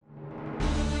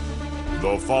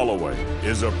The following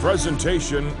is a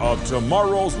presentation of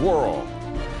Tomorrow's World.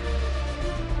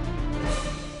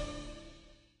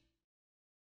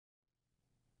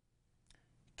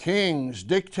 Kings,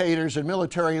 dictators, and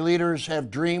military leaders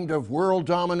have dreamed of world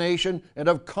domination and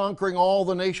of conquering all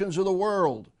the nations of the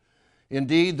world.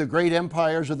 Indeed, the great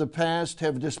empires of the past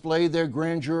have displayed their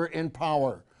grandeur and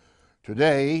power.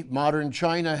 Today, modern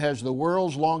China has the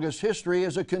world's longest history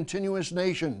as a continuous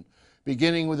nation,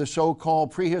 beginning with the so-called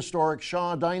prehistoric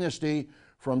Shah dynasty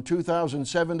from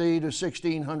 2070 to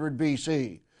 1600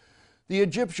 BC. The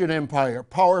Egyptian Empire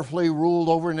powerfully ruled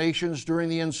over nations during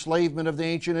the enslavement of the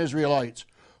ancient Israelites,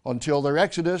 until their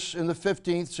exodus in the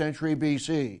 15th century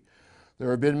BC.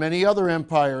 There have been many other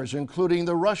empires, including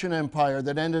the Russian Empire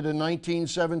that ended in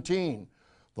 1917,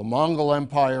 the Mongol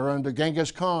Empire under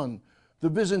Genghis Khan,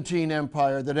 the Byzantine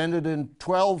Empire that ended in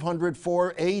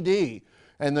 1204 AD,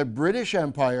 and the British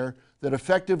Empire that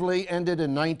effectively ended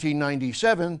in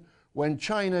 1997 when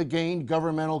China gained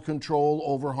governmental control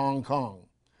over Hong Kong.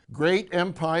 Great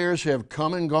empires have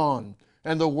come and gone,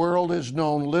 and the world has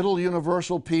known little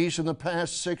universal peace in the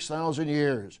past 6,000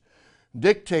 years.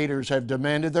 Dictators have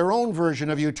demanded their own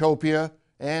version of utopia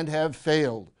and have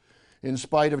failed. In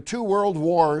spite of 2 world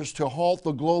wars to halt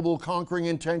the global conquering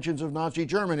intentions of Nazi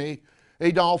Germany,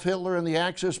 Adolf Hitler and the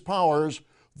Axis powers,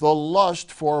 the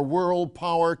lust for world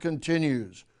power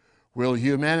continues. Will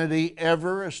humanity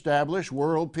ever establish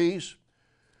world peace?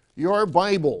 Your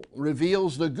Bible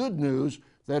reveals the good news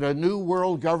that a new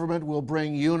world government will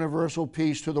bring universal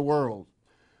peace to the world.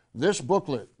 This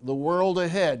booklet, The World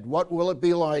Ahead, What Will It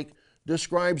Be Like?,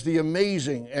 describes the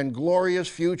amazing and glorious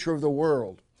future of the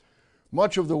world.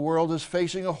 Much of the world is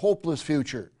facing a hopeless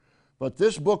future, but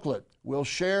this booklet will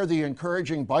share the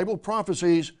encouraging Bible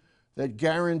prophecies that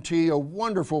guarantee a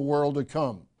wonderful world to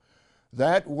come.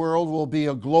 That world will be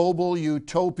a global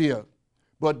utopia,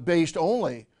 but based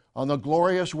only on the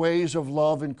glorious ways of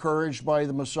love encouraged by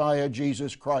the Messiah,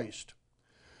 Jesus Christ.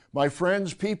 My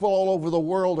friends, people all over the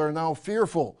world are now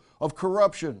fearful of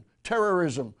corruption,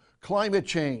 terrorism, climate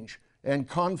change, and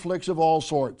conflicts of all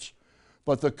sorts.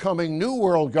 But the coming new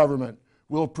world government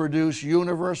will produce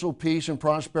universal peace and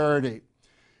prosperity.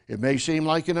 It may seem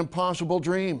like an impossible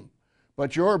dream,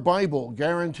 but your Bible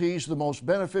guarantees the most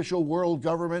beneficial world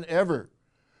government ever.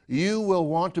 You will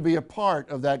want to be a part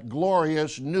of that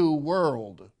glorious new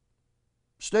world.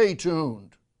 Stay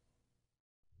tuned.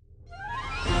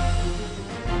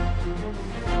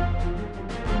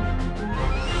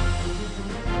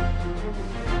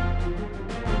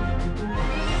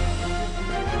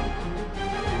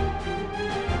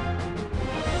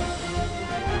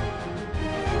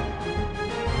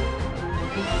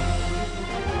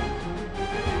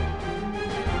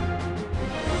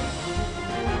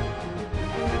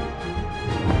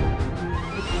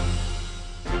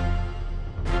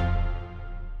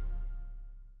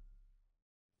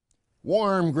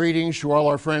 Warm greetings to all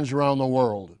our friends around the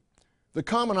world. The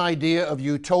common idea of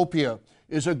utopia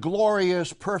is a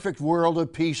glorious, perfect world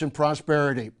of peace and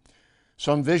prosperity.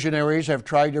 Some visionaries have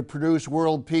tried to produce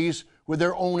world peace with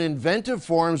their own inventive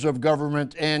forms of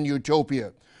government and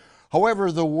utopia. However,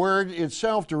 the word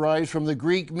itself derives from the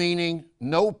Greek meaning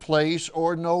no place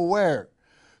or nowhere.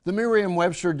 The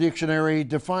Merriam-Webster dictionary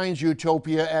defines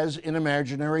utopia as an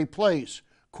imaginary place,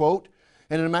 quote,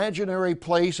 an imaginary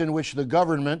place in which the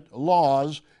government,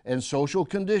 laws, and social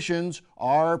conditions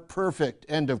are perfect,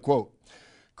 end of quote.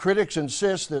 Critics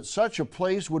insist that such a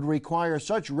place would require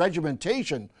such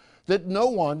regimentation that no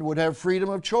one would have freedom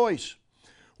of choice.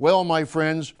 Well, my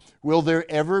friends, will there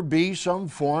ever be some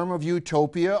form of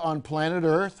utopia on planet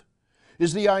Earth?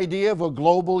 Is the idea of a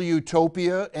global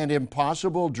utopia an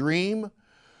impossible dream?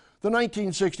 The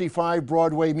 1965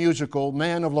 Broadway musical,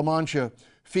 Man of La Mancha,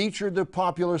 featured the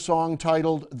popular song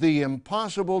titled The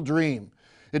Impossible Dream.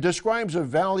 It describes a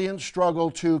valiant struggle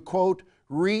to, quote,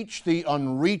 reach the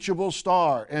unreachable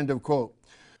star, end of quote.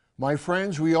 My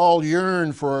friends, we all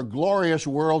yearn for a glorious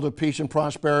world of peace and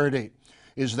prosperity.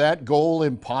 Is that goal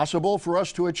impossible for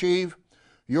us to achieve?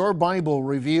 Your Bible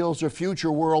reveals a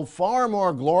future world far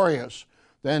more glorious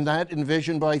than that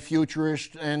envisioned by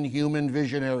futurists and human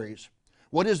visionaries.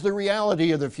 What is the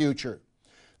reality of the future?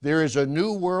 There is a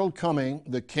new world coming,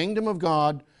 the kingdom of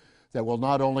God, that will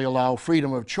not only allow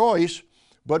freedom of choice,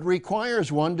 but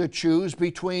requires one to choose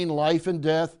between life and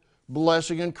death,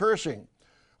 blessing and cursing.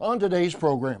 On today's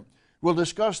program, we'll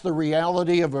discuss the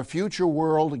reality of a future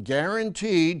world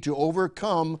guaranteed to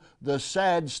overcome the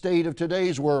sad state of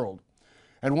today's world.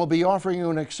 And we'll be offering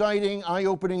you an exciting,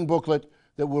 eye-opening booklet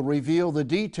that will reveal the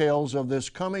details of this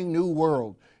coming new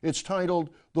world. It's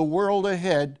titled, The World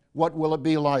Ahead, What Will It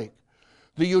Be Like?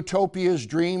 The utopias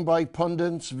dreamed by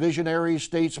pundits, visionaries,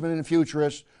 statesmen, and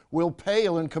futurists will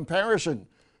pale in comparison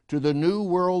to the new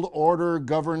world order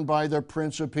governed by the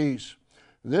Prince of Peace.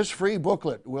 This free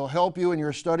booklet will help you in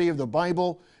your study of the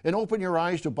Bible and open your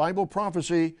eyes to Bible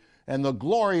prophecy and the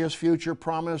glorious future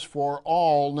promise for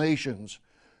all nations.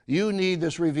 You need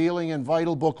this revealing and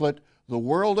vital booklet, The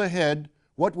World Ahead,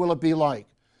 What Will It Be Like?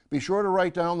 Be sure to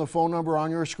write down the phone number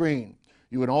on your screen.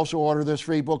 You can also order this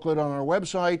free booklet on our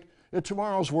website at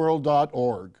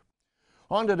tomorrowsworld.org.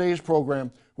 On today's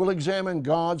program, we'll examine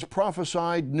God's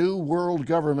prophesied new world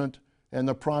government and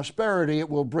the prosperity it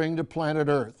will bring to planet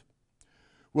Earth.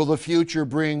 Will the future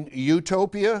bring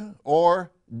utopia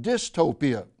or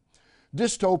dystopia?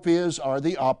 Dystopias are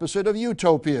the opposite of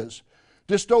utopias.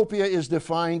 Dystopia is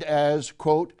defined as,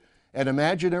 quote, an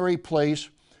imaginary place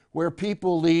where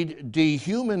people lead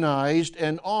dehumanized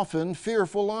and often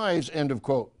fearful lives, end of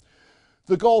quote.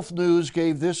 The Gulf News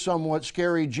gave this somewhat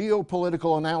scary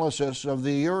geopolitical analysis of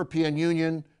the European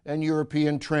Union and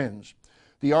European trends.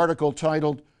 The article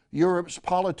titled, Europe's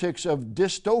Politics of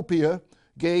Dystopia,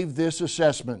 gave this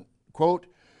assessment, quote,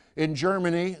 in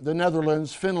Germany, the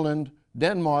Netherlands, Finland,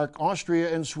 Denmark,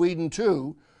 Austria, and Sweden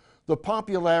too, the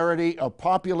popularity of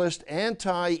populist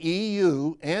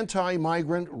anti-EU,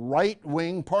 anti-migrant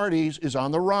right-wing parties is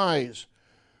on the rise.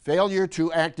 Failure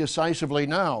to act decisively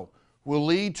now will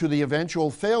lead to the eventual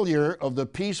failure of the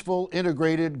peaceful,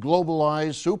 integrated,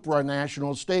 globalized,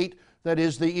 supranational state that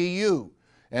is the EU,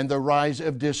 and the rise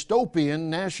of dystopian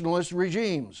nationalist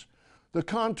regimes. The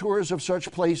contours of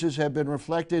such places have been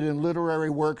reflected in literary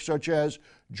works such as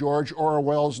George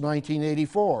Orwell's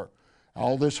 1984,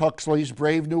 Aldous Huxley's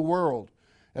Brave New World,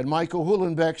 and Michael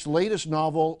Houellebecq's latest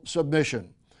novel,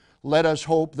 Submission. Let us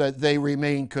hope that they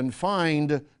remain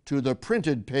confined to the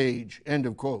printed page, end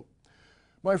of quote.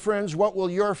 My friends, what will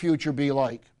your future be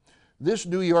like? This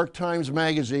New York Times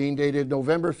magazine, dated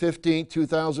November 15,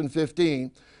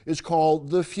 2015, is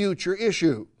called The Future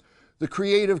Issue. The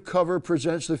creative cover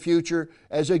presents the future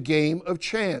as a game of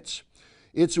chance.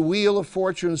 Its wheel of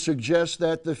fortune suggests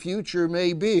that the future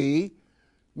may be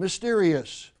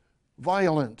mysterious,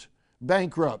 violent,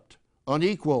 bankrupt,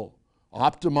 unequal,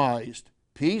 optimized,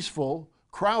 peaceful,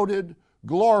 crowded,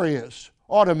 glorious,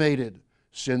 automated,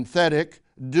 synthetic,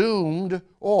 doomed,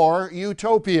 or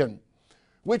utopian.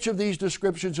 Which of these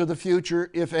descriptions of the future,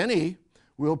 if any,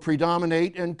 will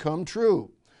predominate and come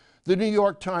true? The New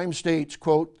York Times states,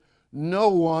 quote, no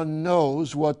one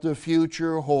knows what the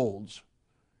future holds.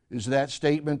 Is that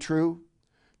statement true?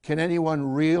 Can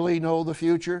anyone really know the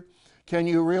future? Can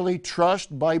you really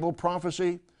trust Bible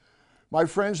prophecy? My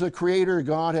friends, the Creator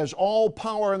God has all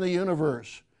power in the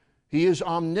universe. He is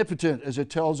omnipotent, as it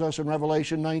tells us in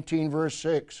Revelation 19, verse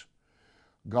 6.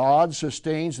 God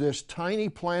sustains this tiny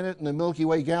planet in the Milky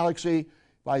Way galaxy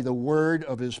by the word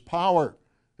of His power,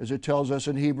 as it tells us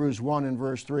in Hebrews 1 and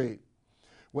verse 3.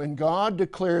 When God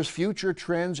declares future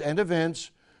trends and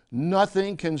events,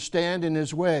 nothing can stand in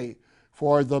His way,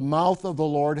 for the mouth of the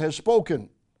Lord has spoken,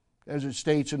 as it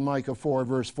states in Micah 4,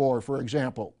 verse 4, for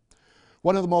example.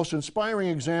 One of the most inspiring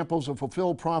examples of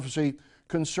fulfilled prophecy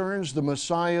concerns the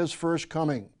Messiah's first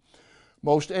coming.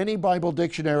 Most any Bible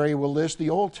dictionary will list the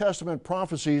Old Testament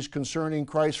prophecies concerning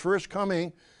Christ's first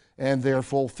coming and their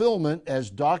fulfillment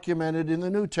as documented in the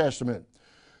New Testament.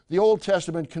 The Old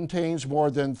Testament contains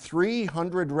more than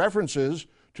 300 references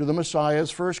to the Messiah's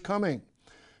first coming.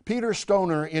 Peter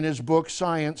Stoner, in his book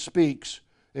Science Speaks,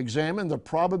 examined the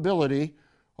probability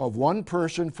of one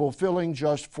person fulfilling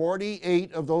just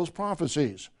 48 of those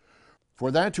prophecies. For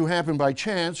that to happen by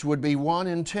chance would be 1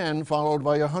 in 10 followed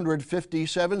by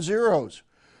 157 zeros.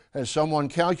 As someone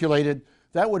calculated,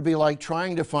 that would be like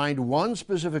trying to find one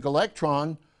specific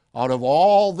electron out of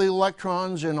all the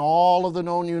electrons in all of the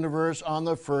known universe on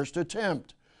the first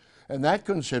attempt. And that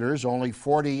considers only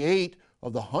 48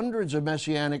 of the hundreds of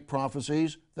messianic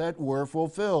prophecies that were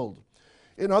fulfilled.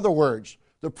 In other words,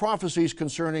 the prophecies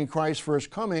concerning Christ's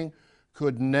first coming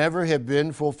could never have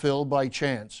been fulfilled by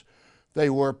chance. They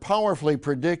were powerfully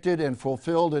predicted and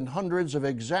fulfilled in hundreds of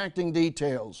exacting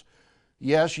details.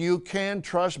 Yes, you can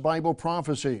trust Bible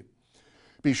prophecy.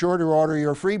 Be sure to order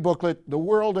your free booklet, The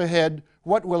World Ahead,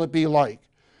 What Will It Be Like?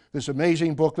 This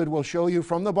amazing booklet will show you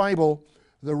from the Bible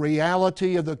the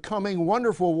reality of the coming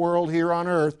wonderful world here on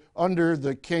earth under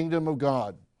the kingdom of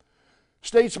God.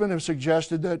 Statesmen have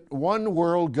suggested that one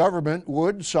world government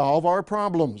would solve our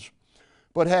problems.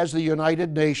 But has the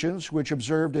United Nations, which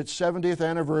observed its 70th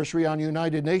anniversary on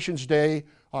United Nations Day,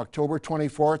 October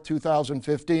 24,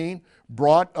 2015,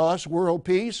 brought us world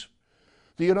peace?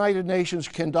 The United Nations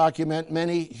can document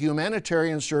many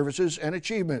humanitarian services and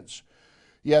achievements.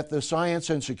 Yet the Science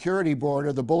and Security Board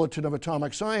of the Bulletin of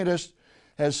Atomic Scientists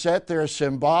has set their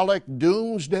symbolic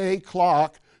doomsday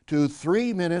clock to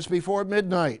 3 minutes before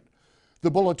midnight.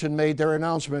 The Bulletin made their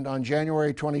announcement on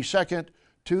January 22nd,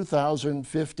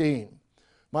 2015.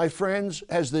 My friends,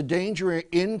 has the danger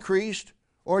increased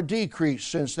or decreased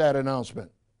since that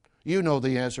announcement? You know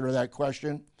the answer to that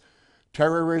question.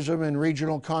 Terrorism and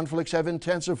regional conflicts have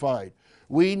intensified.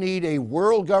 We need a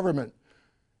world government,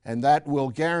 and that will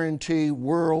guarantee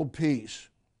world peace.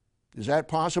 Is that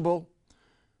possible?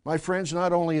 My friends,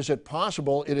 not only is it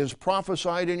possible, it is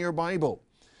prophesied in your Bible.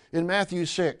 In Matthew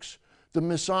 6, the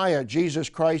Messiah, Jesus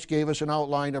Christ, gave us an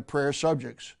outline of prayer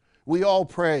subjects. We all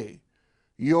pray,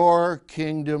 "Your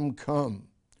kingdom come."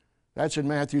 That's in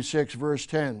Matthew 6, verse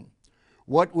 10.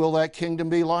 What will that kingdom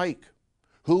be like?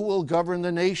 Who will govern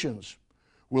the nations?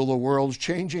 Will the world's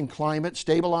changing climate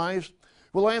stabilize?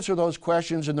 We'll answer those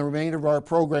questions in the remainder of our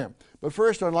program. But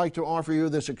first, I'd like to offer you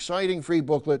this exciting free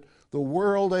booklet, The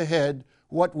World Ahead,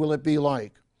 What Will It Be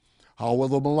Like? How will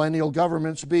the millennial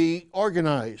governments be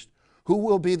organized? Who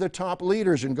will be the top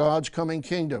leaders in God's coming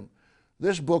kingdom?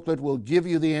 This booklet will give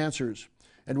you the answers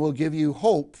and will give you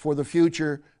hope for the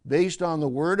future based on the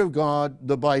Word of God,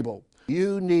 the Bible.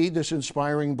 You need this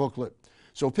inspiring booklet.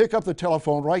 So pick up the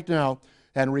telephone right now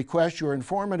and request your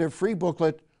informative free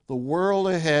booklet, The World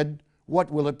Ahead,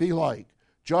 What Will It Be Like?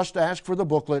 Just ask for the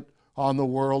booklet on The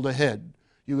World Ahead.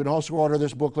 You can also order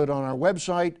this booklet on our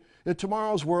website at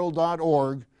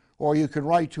tomorrowsworld.org, or you can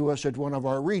write to us at one of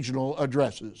our regional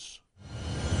addresses.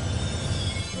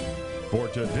 For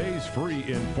today's free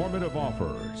informative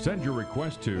offer, send your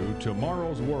request to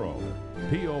Tomorrow's World,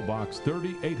 P.O. Box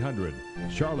 3800,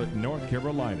 Charlotte, North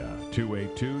Carolina,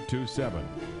 28227.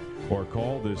 Or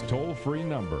call this toll-free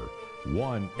number,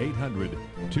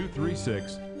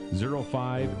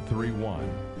 1-800-236-0531.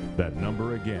 That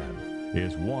number again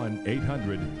is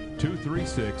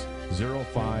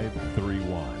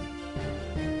 1-800-236-0531.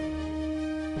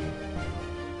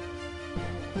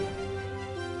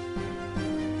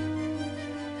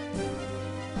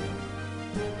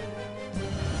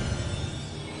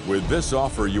 With this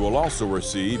offer, you will also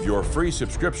receive your free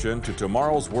subscription to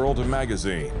Tomorrow's World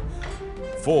magazine,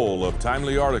 full of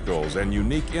timely articles and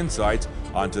unique insights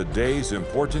on today's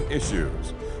important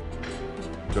issues.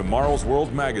 Tomorrow's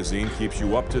World magazine keeps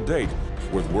you up to date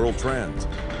with world trends,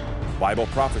 Bible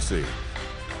prophecy,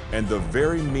 and the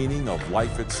very meaning of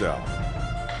life itself.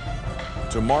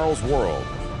 Tomorrow's World.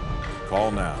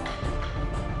 Call now.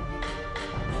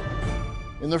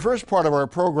 In the first part of our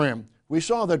program, we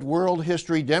saw that world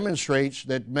history demonstrates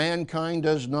that mankind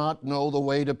does not know the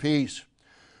way to peace.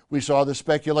 We saw the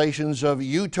speculations of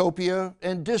utopia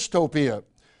and dystopia.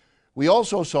 We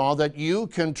also saw that you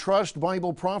can trust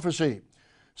Bible prophecy.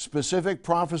 Specific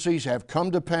prophecies have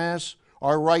come to pass,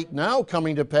 are right now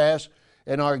coming to pass,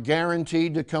 and are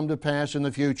guaranteed to come to pass in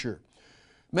the future.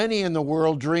 Many in the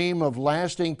world dream of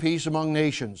lasting peace among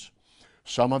nations.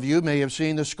 Some of you may have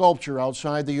seen the sculpture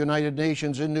outside the United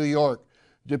Nations in New York,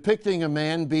 depicting a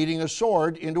man beating a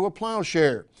sword into a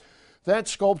plowshare. That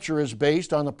sculpture is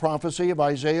based on the prophecy of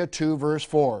Isaiah 2, verse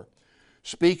 4.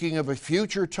 Speaking of a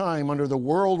future time under the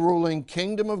world-ruling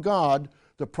kingdom of God,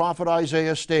 the prophet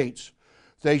Isaiah states,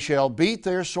 "They shall beat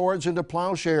their swords into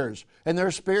plowshares, and their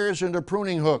spears into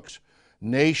pruning hooks.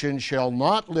 Nation shall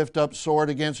not lift up sword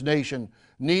against nation,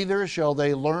 neither shall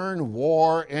they learn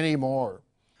war anymore."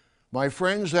 My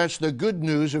friends, that's the good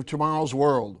news of tomorrow's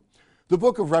world. The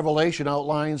book of Revelation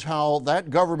outlines how that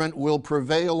government will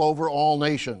prevail over all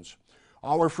nations.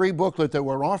 Our free booklet that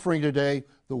we're offering today,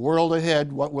 The World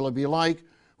Ahead, What Will It Be Like?,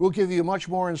 will give you much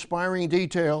more inspiring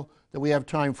detail than we have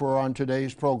time for on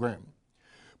today's program.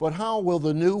 But how will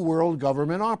the new world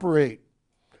government operate?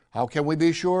 How can we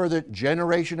be sure that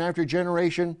generation after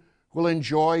generation will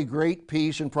enjoy great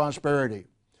peace and prosperity?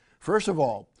 First of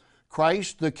all,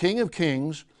 Christ, the King of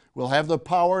Kings, will have the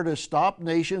power to stop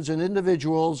nations and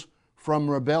individuals from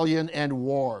rebellion and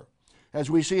war. As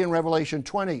we see in Revelation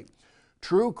 20,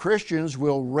 true Christians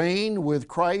will reign with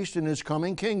Christ in His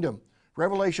coming kingdom.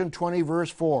 Revelation 20,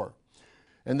 verse 4.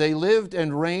 And they lived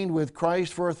and reigned with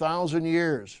Christ for 1,000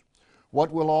 years.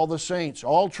 What will all the saints,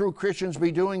 all true Christians,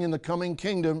 be doing in the coming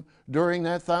kingdom during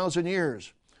that 1,000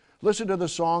 years? Listen to the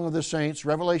Song of the Saints,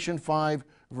 Revelation 5,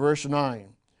 verse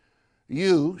 9.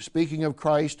 You, speaking of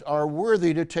Christ, are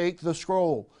worthy to take the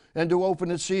scroll and to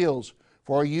open its seals,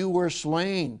 for you were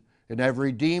slain and have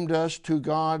redeemed us to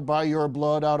God by your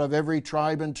blood out of every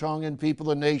tribe and tongue and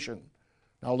people and nation.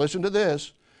 Now listen to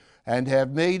this. And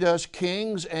have made us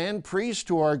kings and priests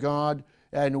to our God,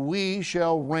 and we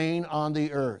shall reign on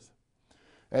the earth.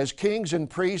 As kings and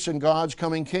priests in God's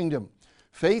coming kingdom,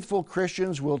 Faithful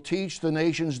Christians will teach the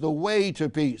nations the way to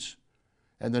peace,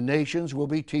 and the nations will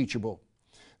be teachable.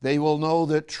 They will know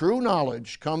that true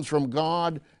knowledge comes from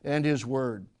God and His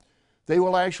Word. They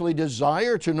will actually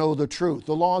desire to know the truth,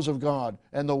 the laws of God,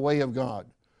 and the way of God.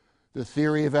 The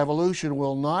theory of evolution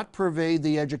will not pervade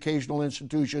the educational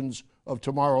institutions of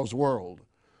tomorrow's world.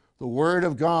 The Word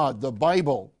of God, the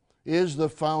Bible, is the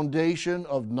foundation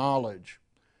of knowledge.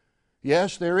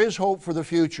 Yes, there is hope for the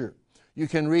future. You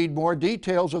can read more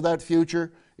details of that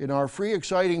future in our free,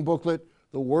 exciting booklet,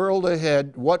 The World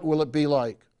Ahead, What Will It Be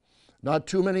Like? Not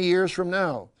too many years from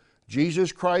now,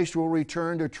 Jesus Christ will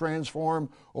return to transform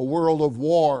a world of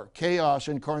war, chaos,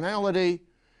 and carnality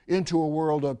into a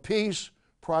world of peace,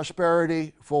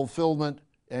 prosperity, fulfillment,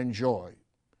 and joy.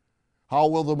 How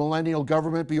will the millennial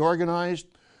government be organized?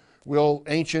 Will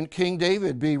ancient King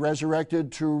David be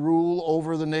resurrected to rule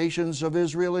over the nations of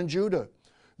Israel and Judah?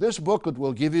 This booklet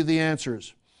will give you the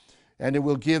answers, and it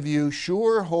will give you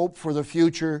sure hope for the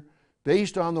future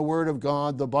based on the Word of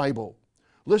God, the Bible.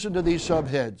 Listen to these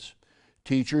subheads: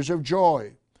 Teachers of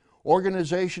Joy,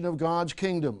 Organization of God's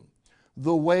Kingdom,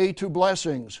 The Way to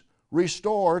Blessings,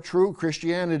 Restore True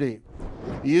Christianity.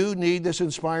 You need this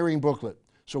inspiring booklet.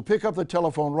 So pick up the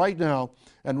telephone right now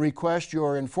and request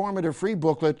your informative free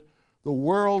booklet, The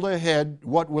World Ahead,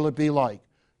 What Will It Be Like?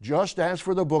 Just ask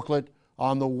for the booklet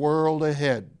on The World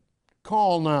Ahead.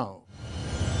 Call now.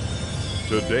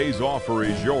 Today's offer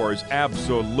is yours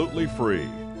absolutely free.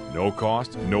 No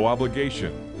cost, no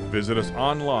obligation. Visit us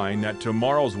online at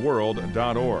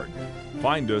tomorrowsworld.org.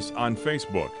 Find us on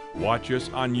Facebook, watch us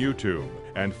on YouTube,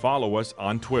 and follow us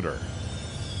on Twitter.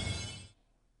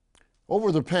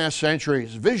 Over the past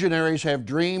centuries, visionaries have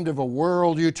dreamed of a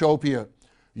world utopia.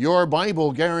 Your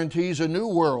Bible guarantees a new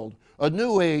world, a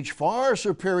new age far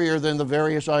superior than the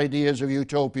various ideas of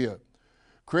utopia.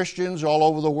 Christians all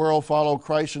over the world follow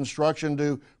Christ's instruction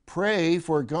to pray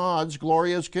for God's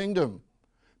glorious kingdom.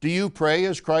 Do you pray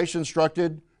as Christ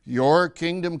instructed, "Your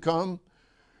kingdom come"?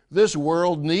 This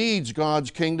world needs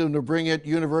God's kingdom to bring it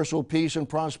universal peace and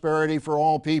prosperity for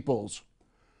all peoples.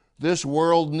 This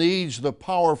world needs the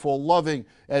powerful, loving,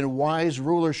 and wise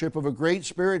rulership of a great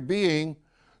spirit being,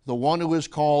 the one who is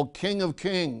called King of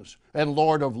Kings and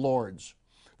Lord of Lords.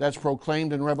 That's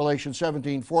proclaimed in Revelation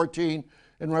 17:14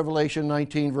 and Revelation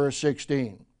 19, verse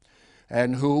 16.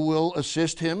 And who will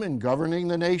assist him in governing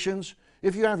the nations?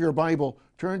 If you have your Bible,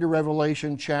 turn to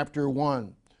Revelation chapter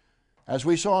 1. As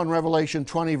we saw in Revelation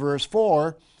 20, verse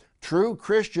 4, true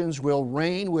Christians will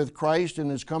reign with Christ in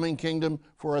His coming kingdom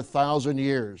for 1,000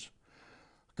 years.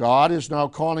 God is now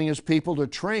calling His people to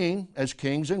train as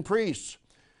kings and priests.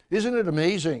 Isn't it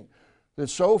amazing that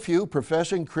so few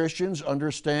professing Christians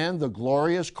understand the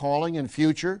glorious calling and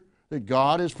future that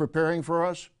God is preparing for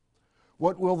us?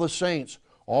 What will the saints,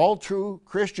 all true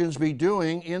Christians, be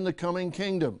doing in the coming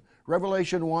kingdom?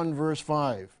 Revelation 1, verse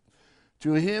 5.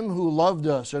 To Him who loved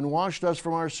us and washed us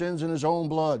from our sins in His own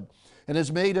blood, and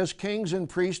has made us kings and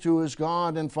priests to His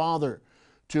God and Father,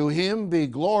 to Him be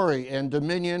glory and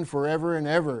dominion forever and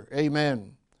ever.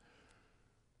 Amen.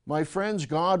 My friends,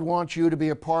 God wants you to be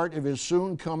a part of His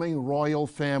soon-coming royal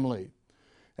family.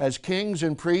 As kings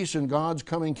and priests in God's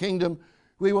coming kingdom,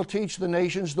 we will teach the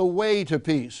nations the way to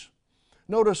peace.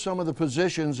 Notice some of the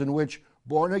positions in which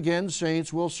born-again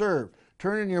saints will serve.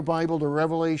 Turn in your Bible to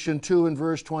Revelation 2 and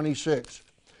verse 26.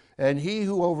 And he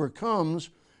who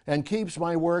overcomes and keeps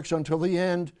my works until the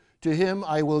end, to him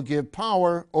I will give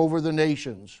power over the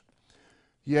nations.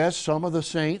 Yes, some of the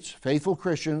saints, faithful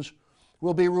Christians,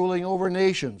 will be ruling over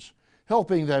nations,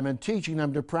 helping them and teaching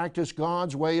them to practice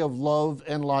God's way of love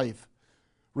and life.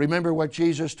 Remember what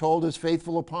Jesus told His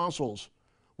faithful apostles.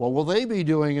 What will they be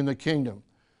doing in the kingdom?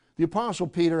 The Apostle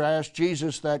Peter asked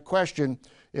Jesus that question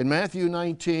in Matthew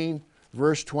 19,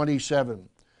 verse 27.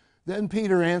 Then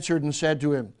Peter answered and said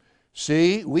to him,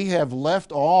 See, we have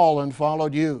left all and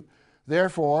followed you.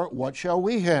 Therefore, what shall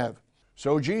we have?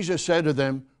 So Jesus said to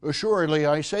them, Assuredly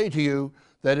I say to you,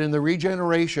 that in the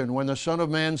regeneration, when the Son of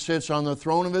Man sits on the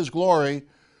throne of His glory,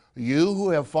 you who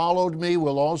have followed me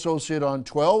will also sit on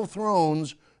 12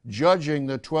 thrones, judging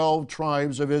the 12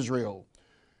 tribes of Israel,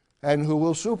 and who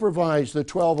will supervise the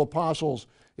 12 apostles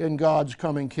in God's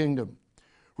coming kingdom.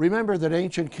 Remember that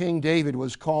ancient King David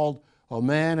was called a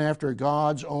man after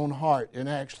God's own heart in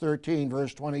Acts 13,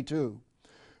 verse 22.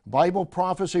 Bible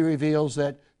prophecy reveals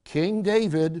that King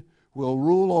David will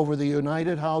rule over the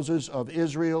united houses of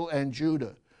Israel and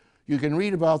Judah. You can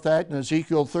read about that in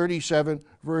Ezekiel 37,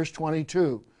 verse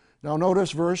 22. Now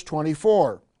notice verse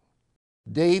 24.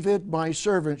 David, my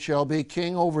servant, shall be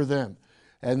king over them,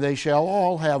 and they shall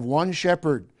all have one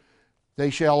shepherd. They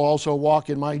shall also walk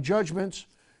in my judgments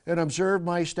and observe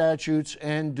my statutes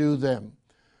and do them.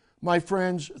 My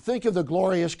friends, think of the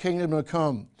glorious kingdom to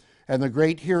come and the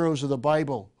great heroes of the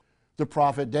Bible. The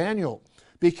prophet Daniel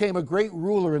became a great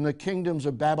ruler in the kingdoms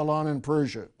of Babylon and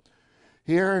Persia.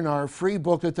 Here in our free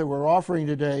booklet that we're offering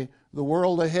today, The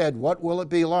World Ahead, What Will It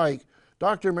Be Like?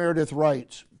 Dr. Meredith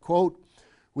writes, quote,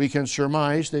 "We can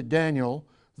surmise that Daniel,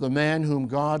 the man whom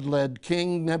God led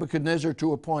King Nebuchadnezzar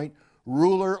to appoint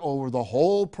ruler over the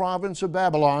whole province of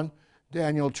Babylon,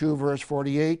 Daniel 2 verse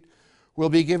 48, will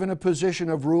be given a position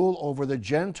of rule over the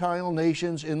Gentile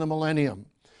nations in the millennium.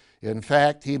 In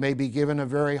fact, he may be given a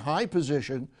very high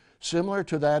position similar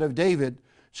to that of David,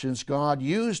 since God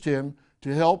used him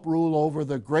to help rule over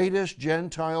the greatest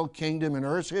Gentile kingdom in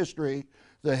earth's history,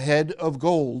 the head of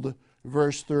gold,"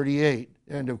 verse 38,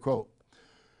 end of quote.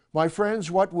 My friends,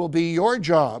 what will be your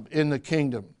job in the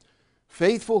kingdom?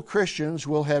 Faithful Christians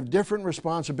will have different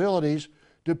responsibilities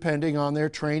depending on their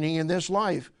training in this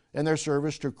life and their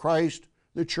service to Christ,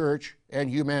 the church, and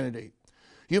humanity.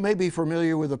 You may be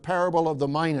familiar with the parable of the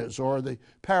minas or the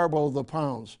parable of the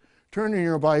pounds. Turn in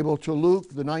your Bible to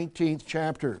Luke, the 19th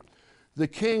chapter. The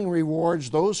king rewards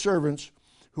those servants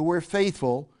who were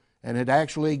faithful and had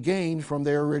actually gained from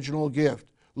their original gift.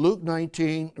 Luke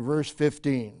 19, verse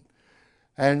 15.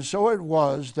 "And so it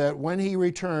was that when he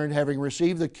returned, having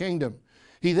received the kingdom,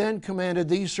 he then commanded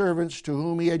these servants to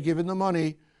whom he had given the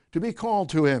money to be called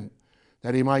to him,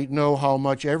 that he might know how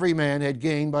much every man had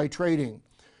gained by trading.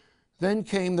 Then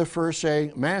came the first,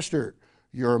 saying, 'Master,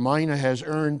 your mina has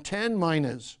earned 10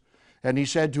 minas.' And he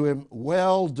said to him,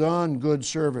 'Well done, good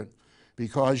servant,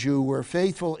 because you were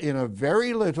faithful in a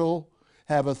very little,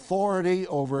 have authority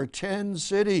over 10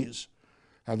 cities.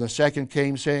 And the second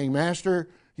came, saying, 'Master,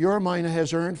 your mina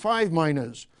has earned 5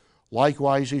 minas.'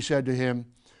 Likewise he said to him,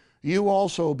 'You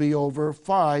also be over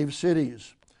 5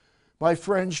 cities.'" My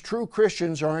friends, true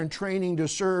Christians are in training to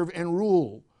serve and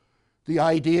rule. The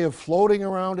idea of floating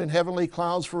around in heavenly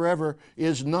clouds forever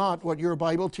is not what your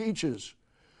Bible teaches.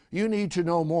 You need to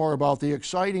know more about the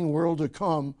exciting world to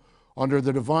come under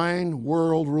the divine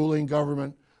world ruling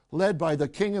government led by the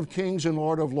King of Kings and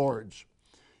Lord of Lords.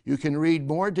 You can read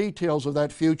more details of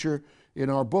that future in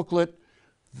our booklet,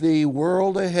 The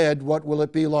World Ahead, What Will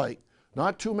It Be Like?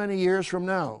 Not too many years from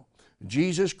now,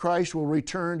 Jesus Christ will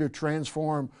return to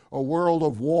transform a world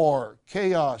of war,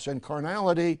 chaos, and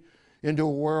carnality into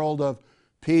a world of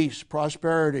peace,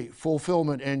 prosperity,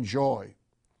 fulfillment, and joy.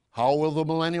 How will the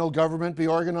millennial government be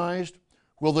organized?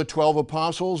 Will the 12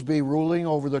 apostles be ruling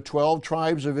over the 12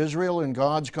 tribes of Israel in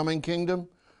God's coming kingdom?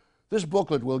 This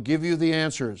booklet will give you the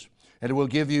answers, and it will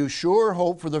give you sure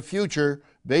hope for the future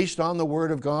based on the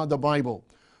Word of God, the Bible.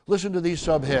 Listen to these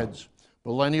subheads: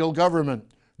 Millennial Government,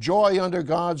 Joy under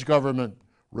God's Government,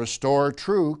 Restore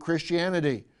True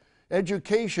Christianity,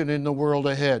 Education in the World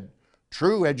Ahead,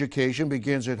 True Education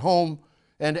Begins at Home,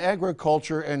 and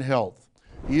Agriculture and Health.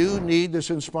 You need this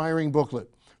inspiring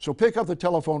booklet. So pick up the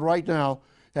telephone right now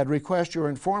and request your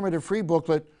informative free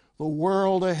booklet, The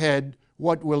World Ahead,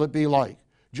 What Will It Be Like?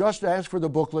 Just ask for the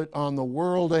booklet on The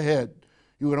World Ahead.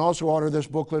 You can also order this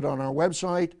booklet on our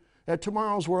website at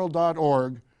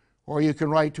tomorrowsworld.org, or you can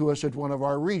write to us at one of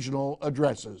our regional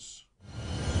addresses.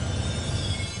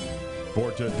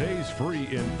 For today's free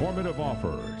informative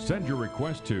offer, send your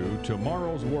request to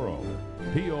Tomorrow's World,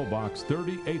 P.O. Box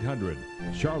 3800,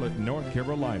 Charlotte, North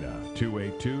Carolina,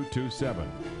 28227.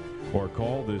 Or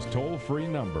call this toll-free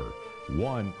number,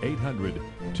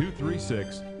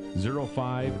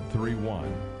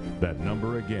 1-800-236-0531. That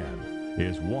number again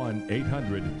is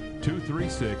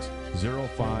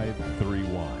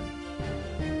 1-800-236-0531.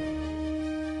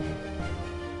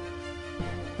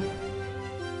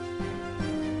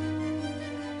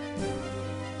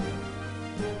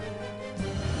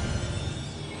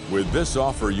 With this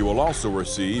offer, you will also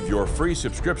receive your free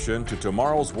subscription to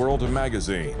Tomorrow's World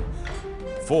magazine,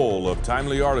 full of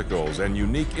timely articles and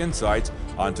unique insights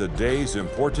on today's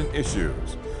important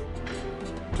issues.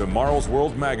 Tomorrow's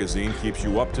World magazine keeps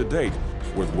you up to date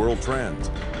with world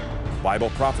trends,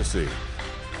 Bible prophecy,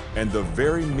 and the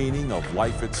very meaning of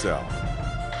life itself.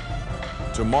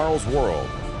 Tomorrow's World.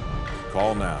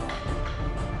 Call now.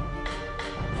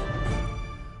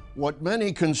 What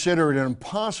many consider an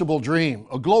impossible dream,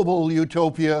 a global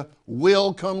utopia,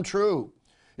 will come true.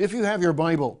 If you have your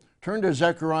Bible, turn to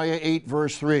Zechariah 8,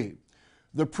 verse 3.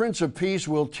 The Prince of Peace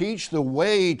will teach the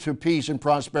way to peace and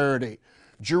prosperity.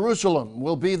 Jerusalem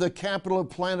will be the capital of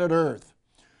planet Earth.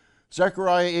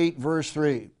 Zechariah 8, verse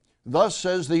 3. Thus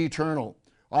says the Eternal,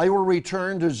 I will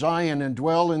return to Zion and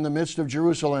dwell in the midst of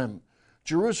Jerusalem.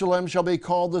 Jerusalem shall be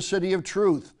called the city of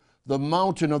truth, the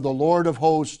mountain of the Lord of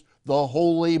hosts, the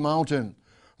holy mountain.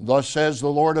 Thus says the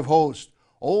Lord of hosts,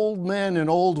 Old men and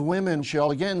old women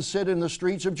shall again sit in the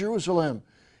streets of Jerusalem,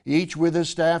 each with his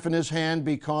staff in his hand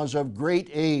because of great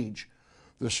age.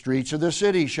 The streets of the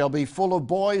city shall be full of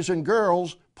boys and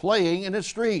girls playing in its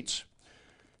streets.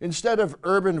 Instead of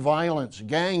urban violence,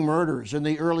 gang murders, and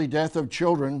the early death of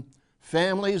children,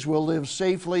 families will live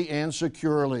safely and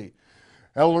securely.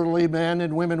 Elderly men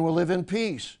and women will live in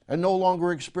peace and no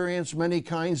longer experience many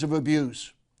kinds of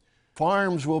abuse.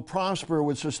 Farms will prosper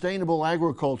with sustainable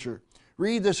agriculture.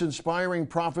 Read this inspiring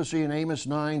prophecy in Amos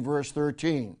 9, verse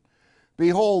 13.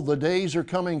 Behold, the days are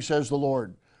coming, says the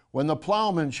Lord, when the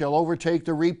plowman shall overtake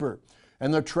the reaper,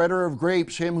 and the treader of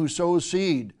grapes him who sows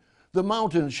seed. The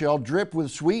mountains shall drip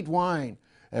with sweet wine,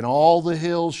 and all the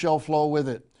hills shall flow with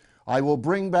it. I will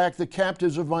bring back the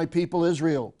captives of my people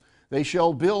Israel. They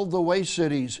shall build the waste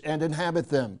cities and inhabit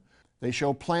them. They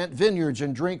shall plant vineyards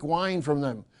and drink wine from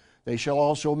them. They shall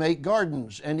also make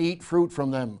gardens and eat fruit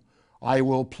from them. I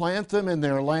will plant them in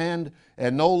their land,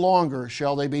 and no longer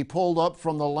shall they be pulled up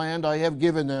from the land I have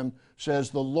given them,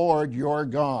 says the Lord your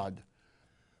God.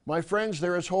 My friends,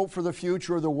 there is hope for the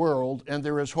future of the world, and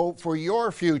there is hope for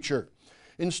your future.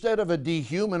 Instead of a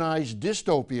dehumanized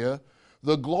dystopia,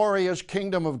 the glorious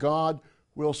kingdom of God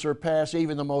will surpass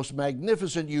even the most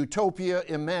magnificent utopia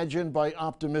imagined by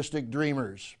optimistic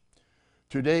dreamers.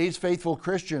 Today's faithful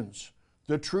Christians,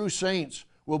 the true saints,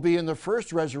 will be in the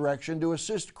first resurrection to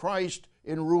assist Christ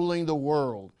in ruling the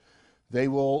world. They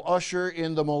will usher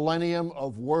in the millennium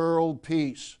of world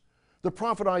peace. The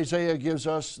prophet Isaiah gives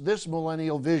us this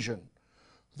millennial vision.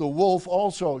 The wolf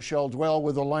also shall dwell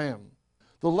with the lamb.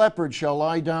 The leopard shall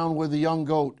lie down with the young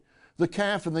goat. The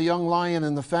calf and the young lion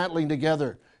and the fatling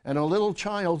together, and a little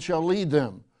child shall lead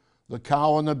them. The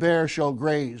cow and the bear shall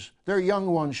graze. Their young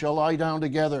ones shall lie down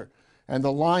together, and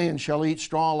the lion shall eat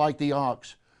straw like the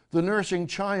ox. The nursing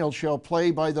child shall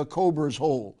play by the cobra's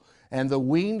hole, and the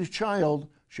weaned child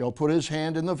shall put his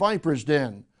hand in the viper's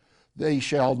den. They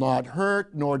shall not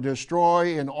hurt nor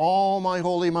destroy in all my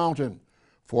holy mountain,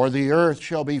 for the earth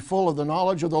shall be full of the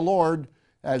knowledge of the Lord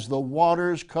as the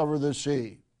waters cover the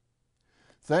sea.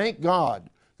 Thank God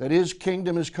that His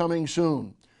kingdom is coming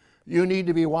soon. You need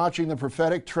to be watching the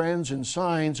prophetic trends and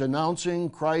signs announcing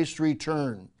Christ's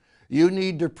return. You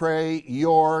need to pray,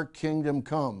 your kingdom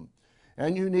come.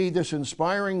 And you need this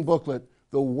inspiring booklet,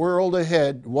 The World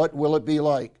Ahead, What Will It Be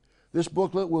Like? This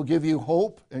booklet will give you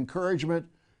hope, encouragement,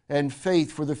 and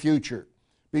faith for the future.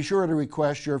 Be sure to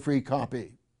request your free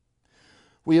copy.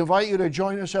 We invite you to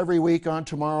join us every week on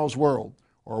Tomorrow's World,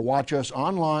 or watch us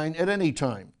online at any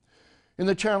time. In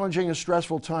the challenging and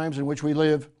stressful times in which we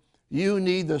live, you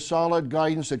need the solid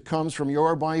guidance that comes from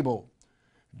your Bible.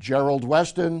 Gerald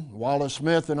Weston, Wallace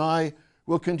Smith, and I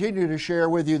will continue to share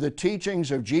with you the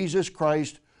teachings of Jesus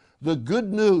Christ, the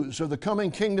good news of the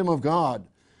coming kingdom of God,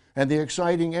 and the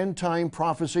exciting end-time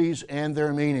prophecies and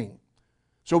their meaning.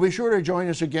 So be sure to join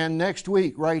us again next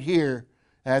week right here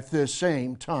at this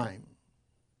same time.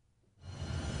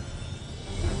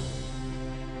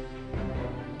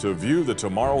 To view the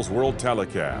Tomorrow's World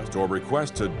telecast or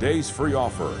request today's free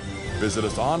offer, visit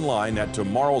us online at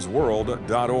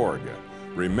tomorrowsworld.org.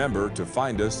 Remember to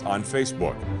find us on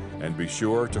Facebook and be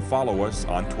sure to follow us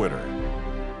on Twitter.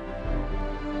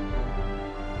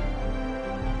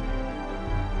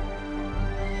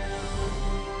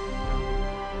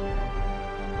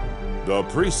 The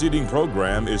preceding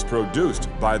program is produced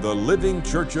by the Living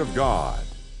Church of God.